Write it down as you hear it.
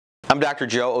I'm Dr.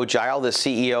 Joe Ojile, the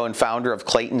CEO and founder of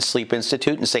Clayton Sleep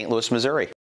Institute in St. Louis, Missouri.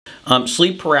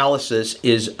 Sleep paralysis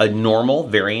is a normal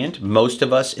variant. Most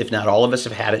of us, if not all of us,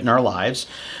 have had it in our lives.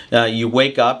 You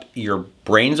wake up, your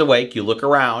brain's awake, you look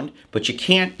around, but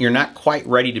you're not quite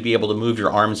ready to be able to move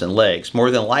your arms and legs. More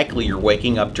than likely, you're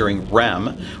waking up during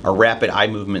REM, or rapid eye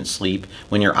movement sleep,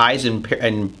 when your eyes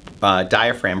and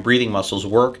diaphragm, breathing muscles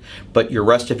work, but your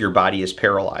rest of your body is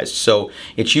paralyzed. So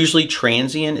it's usually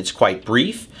transient, it's quite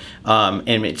brief,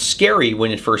 and it's scary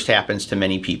when it first happens to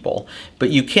many people. But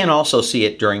you can also see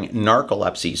it during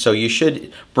narcolepsy. So you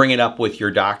should bring it up with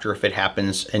your doctor if it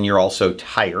happens and you're also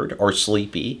tired or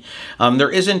sleepy.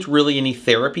 There isn't really any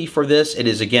therapy for this. It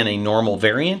is, again, a normal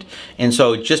variant. And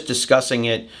so just discussing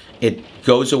it, it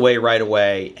goes away right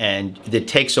away, and it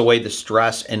takes away the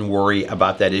stress and worry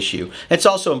about that issue. It's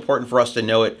also important for us to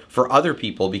know it for other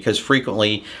people, because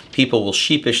frequently people will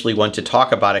sheepishly want to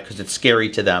talk about it because it's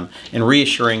scary to them, and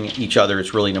reassuring each other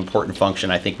is really an important function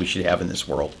I think we should have in this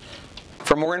world.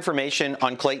 For more information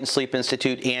on Clayton Sleep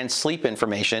Institute and sleep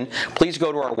information, please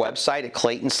go to our website at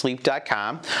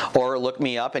claytonsleep.com, or look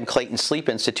me up and Clayton Sleep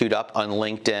Institute up on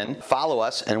LinkedIn. Follow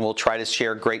us and we'll try to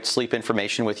share great sleep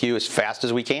information with you as fast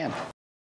as we can.